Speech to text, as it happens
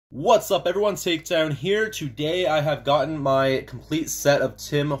What's up everyone, Takedown here. Today I have gotten my complete set of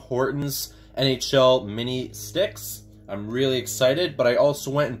Tim Hortons NHL mini sticks. I'm really excited, but I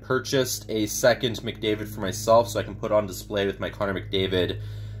also went and purchased a second McDavid for myself so I can put on display with my Connor McDavid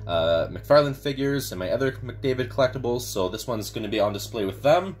McFarlane figures and my other McDavid collectibles. So this one's going to be on display with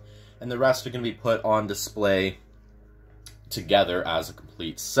them, and the rest are going to be put on display together as a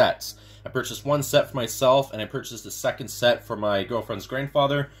complete set. I purchased one set for myself, and I purchased a second set for my girlfriend's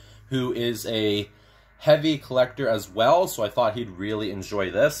grandfather, who is a heavy collector as well, so I thought he'd really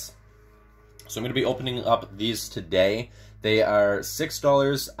enjoy this. So I'm going to be opening up these today. They are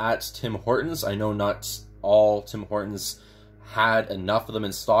 $6 at Tim Hortons. I know not all Tim Hortons had enough of them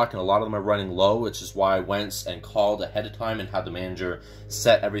in stock, and a lot of them are running low, which is why I went and called ahead of time and had the manager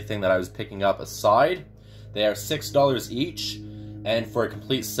set everything that I was picking up aside. They are $6 each, and for a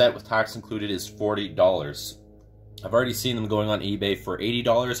complete set with tax included is $40. I've already seen them going on eBay for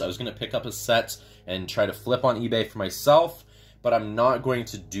 $80. I was going to pick up a set and try to flip on eBay for myself, but I'm not going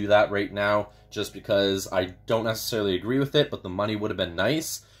to do that right now just because I don't necessarily agree with it, but the money would have been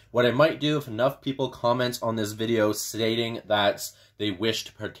nice. What I might do, if enough people comment on this video stating that they wish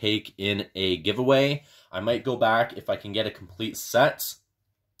to partake in a giveaway, I might go back if I can get a complete set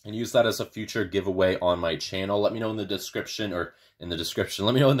and use that as a future giveaway on my channel. Let me know in the description,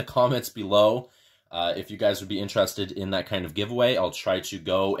 let me know in the comments below if you guys would be interested in that kind of giveaway. I'll try to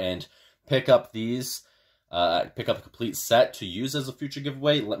go and pick up these, pick up a complete set to use as a future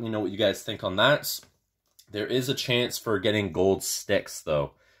giveaway. Let me know what you guys think on that. There is a chance for getting gold sticks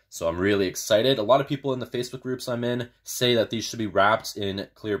though, so I'm really excited. A lot of people in the Facebook groups I'm in say that these should be wrapped in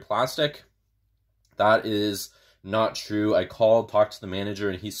clear plastic. That is not true. I called, talked to the manager,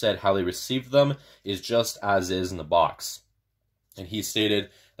 and he said how they received them is just as is in the box. And he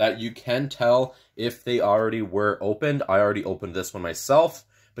stated that you can tell if they already were opened. I already opened this one myself,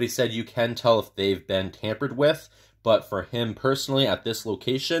 but he said you can tell if they've been tampered with. But for him personally, at this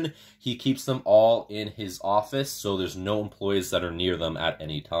location, he keeps them all in his office, so there's no employees that are near them at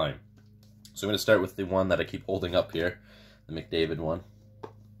any time. So I'm going to start with the one that I keep holding up here, the McDavid one.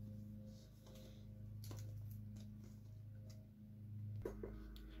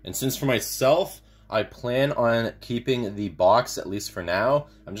 And since for myself, I plan on keeping the box, at least for now,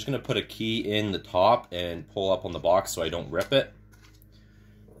 I'm just going to put a key in the top and pull up on the box so I don't rip it.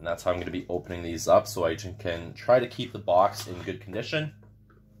 And that's how I'm going to be opening these up, so I can try to keep the box in good condition.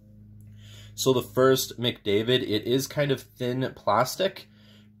 So the first McDavid, it is kind of thin plastic,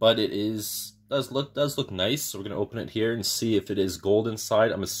 but it does look nice. So we're going to open it here and see if it is gold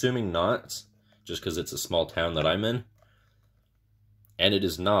inside. I'm assuming not, just because it's a small town that I'm in. And it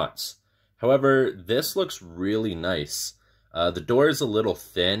is not. However, this looks really nice. The door is a little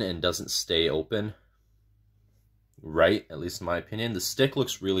thin and doesn't stay open right, at least in my opinion. The stick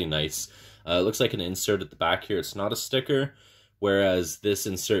looks really nice. It looks like an insert at the back here. It's not a sticker, whereas this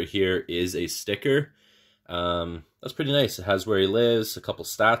insert here is a sticker. That's pretty nice. It has where he lives, a couple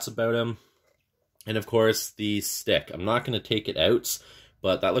stats about him, and of course the stick. I'm not going to take it out,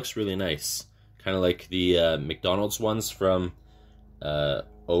 but that looks really nice. Kind of like the McDonald's ones from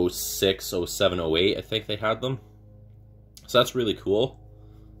 06, 07, 08, I think they had them. So that's really cool.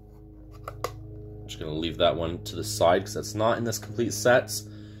 I'm just going to leave that one to the side because that's not in this complete set.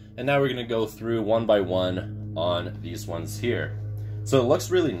 And now we're going to go through one by one on these ones here. So it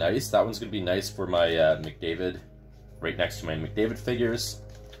looks really nice. That one's going to be nice for my McDavid, right next to my McDavid figures.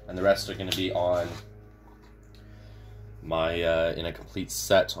 And the rest are going to be on my, in a complete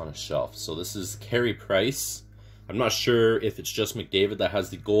set on a shelf. So this is Carey Price. I'm not sure if it's just McDavid that has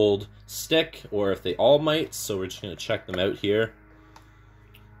the gold stick or if they all might, so we're just going to check them out here.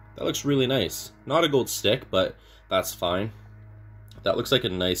 That looks really nice. Not a gold stick, but that's fine. That looks like a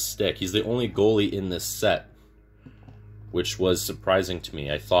nice stick. He's the only goalie in this set, which was surprising to me.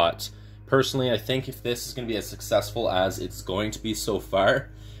 I thought, personally, I think if this is going to be as successful as it's going to be so far,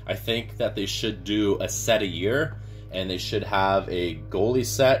 I think that they should do a set a year, and they should have a goalie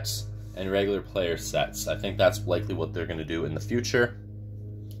set and regular player sets. I think that's likely what they're going to do in the future.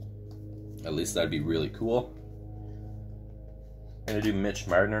 At least that'd be really cool. I'm going to do Mitch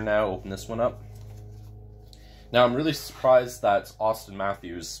Marner now, open this one up. Now I'm really surprised that Austin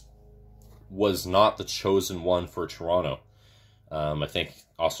Matthews was not the chosen one for Toronto. I think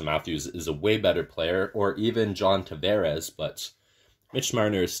Austin Matthews is a way better player, or even John Tavares, but Mitch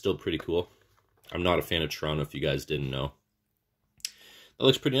Marner is still pretty cool. I'm not a fan of Toronto, if you guys didn't know. That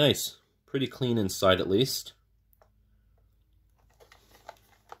looks pretty nice. Pretty clean inside, at least.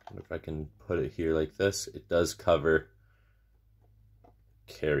 If I can put it here like this, it does cover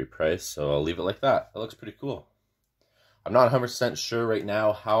Carey Price, so I'll leave it like that. That looks pretty cool. I'm not 100% sure right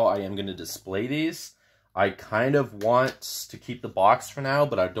now how I am going to display these. I kind of want to keep the box for now,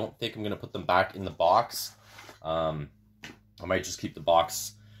 but I don't think I'm going to put them back in the box. I might just keep the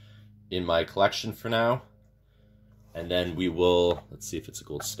box in my collection for now. And then we will, let's see if it's a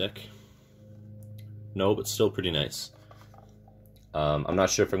gold stick. No, but still pretty nice. I'm not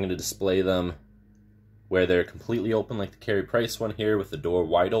sure if I'm going to display them where they're completely open like the Carey Price one here with the door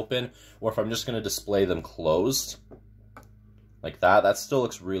wide open, or if I'm just going to display them closed like that. That still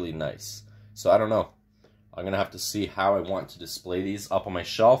looks really nice. So I don't know. I'm going to have to see how I want to display these up on my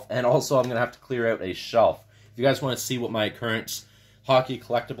shelf, and also I'm going to have to clear out a shelf. If you guys want to see what my current hockey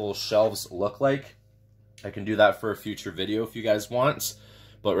collectible shelves look like, I can do that for a future video if you guys want.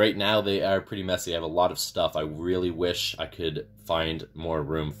 But right now they are pretty messy. I have a lot of stuff. I really wish I could find more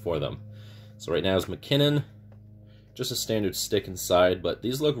room for them. So right now is McKinnon, just a standard stick inside, but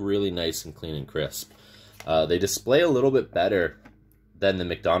these look really nice and clean and crisp. They display a little bit better than the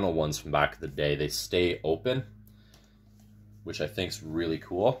McDonald ones from back in the day. They stay open, which I think is really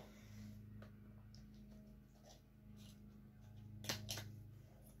cool.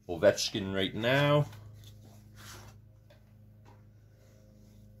 Ovechkin right now.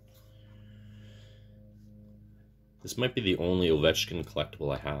 This might be the only Ovechkin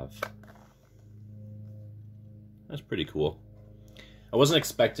collectible I have. That's pretty cool. I wasn't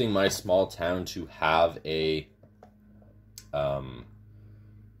expecting my small town to have a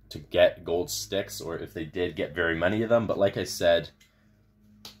to get gold sticks, or if they did, get very many of them. But like I said,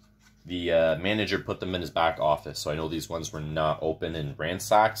 the manager put them in his back office, so I know these ones were not open and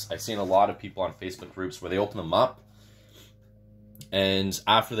ransacked. I've seen a lot of people on Facebook groups where they open them up, and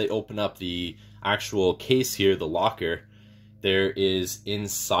after they open up the actual case here, the locker, there is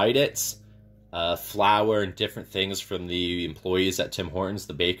inside it flour and different things from the employees at Tim Hortons,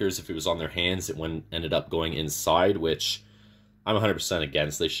 the bakers. If it was on their hands, it ended up going inside, which I'm 100%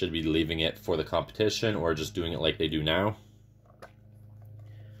 against. They should be leaving it for the competition or just doing it like they do now.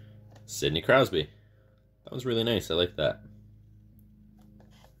 Sidney Crosby. That was really nice. I like that.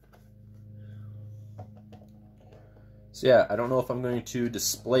 So yeah, I don't know if I'm going to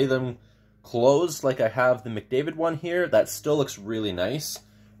display them closed like I have the McDavid one here. That still looks really nice.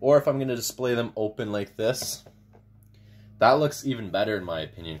 Or if I'm going to display them open like this. That looks even better in my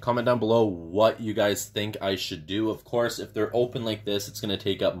opinion. Comment down below what you guys think I should do. Of course, if they're open like this, it's going to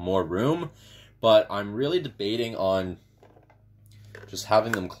take up more room. But I'm really debating on just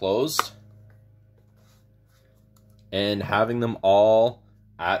having them closed and having them all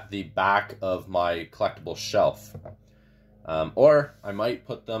at the back of my collectible shelf. Or I might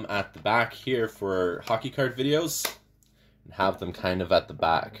put them at the back here for hockey card videos and have them kind of at the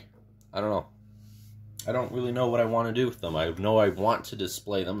back. I don't know. I don't really know what I want to do with them. I know I want to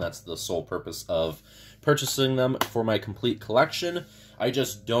display them. That's the sole purpose of purchasing them for my complete collection. I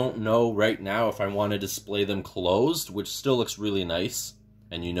just don't know right now if I want to display them closed, which still looks really nice,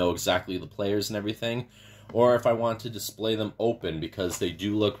 and you know exactly the players and everything, or if I want to display them open, because they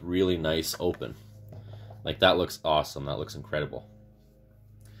do look really nice open. Like, that looks awesome. That looks incredible.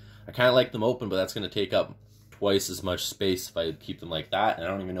 I kind of like them open, but that's going to take up twice as much space if I keep them like that, and I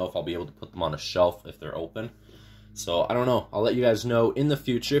don't even know if I'll be able to put them on a shelf if they're open. So, I don't know. I'll let you guys know in the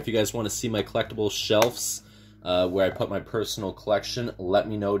future. If you guys want to see my collectible shelves where I put my personal collection, let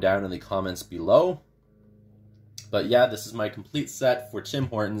me know down in the comments below. But yeah, this is my complete set for Tim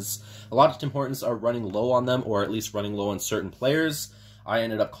Hortons. A lot of Tim Hortons are running low on them, or at least running low on certain players. I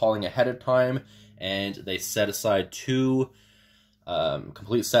ended up calling ahead of time, and they set aside two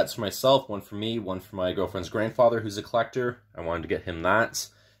complete sets for myself. One for me, one for my girlfriend's grandfather, who's a collector. I wanted to get him that.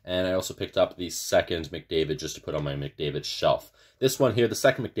 And I also picked up the second McDavid just to put on my McDavid shelf. This one here, the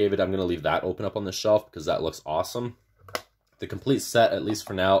second McDavid, I'm going to leave that open up on the shelf because that looks awesome. The complete set, at least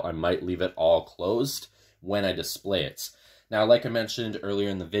for now, I might leave it all closed when I display it. Now, like I mentioned earlier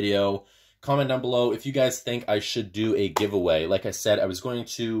in the video, comment down below if you guys think I should do a giveaway. Like I said, I was going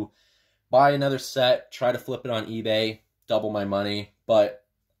to buy another set, try to flip it on eBay, double my money, but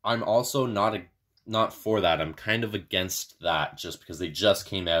I'm also not for that. I'm kind of against that just because they just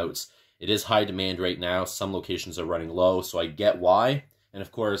came out. It is high demand right now. Some locations are running low, so I get why. And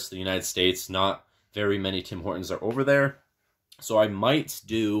of course, the United States, not very many Tim Hortons are over there. So I might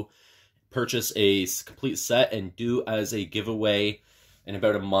purchase a complete set and do as a giveaway in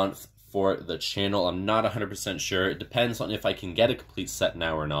about a month for the channel. I'm not 100% sure. It depends on if I can get a complete set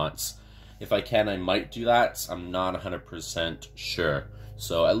now or not. If I can, I might do that. I'm not 100% sure.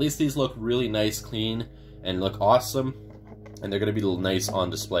 So at least these look really nice, clean, and look awesome. And they're going to be nice on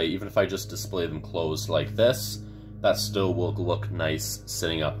display. Even if I just display them closed like this, that still will look nice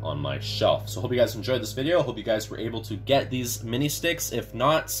sitting up on my shelf. So hope you guys enjoyed this video. Hope you guys were able to get these mini sticks. If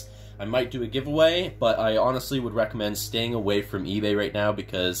not, I might do a giveaway, but I honestly would recommend staying away from eBay right now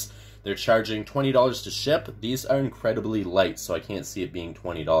because they're charging $20 to ship. These are incredibly light, so I can't see it being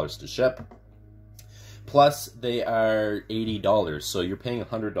 $20 to ship. Plus, they are $80, so you're paying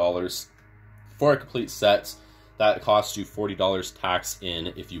 $100 for a complete set. That costs you $40 tax in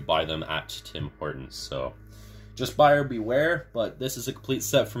if you buy them at Tim Hortons. So just buyer beware, but this is a complete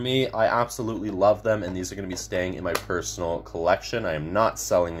set for me. I absolutely love them, and these are going to be staying in my personal collection. I am not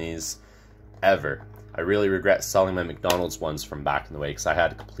selling these ever. I really regret selling my McDonald's ones from back in the way because I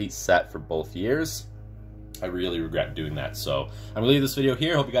had a complete set for both years. I really regret doing that. So I'm going to leave this video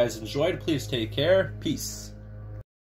here. Hope you guys enjoyed. Please take care. Peace.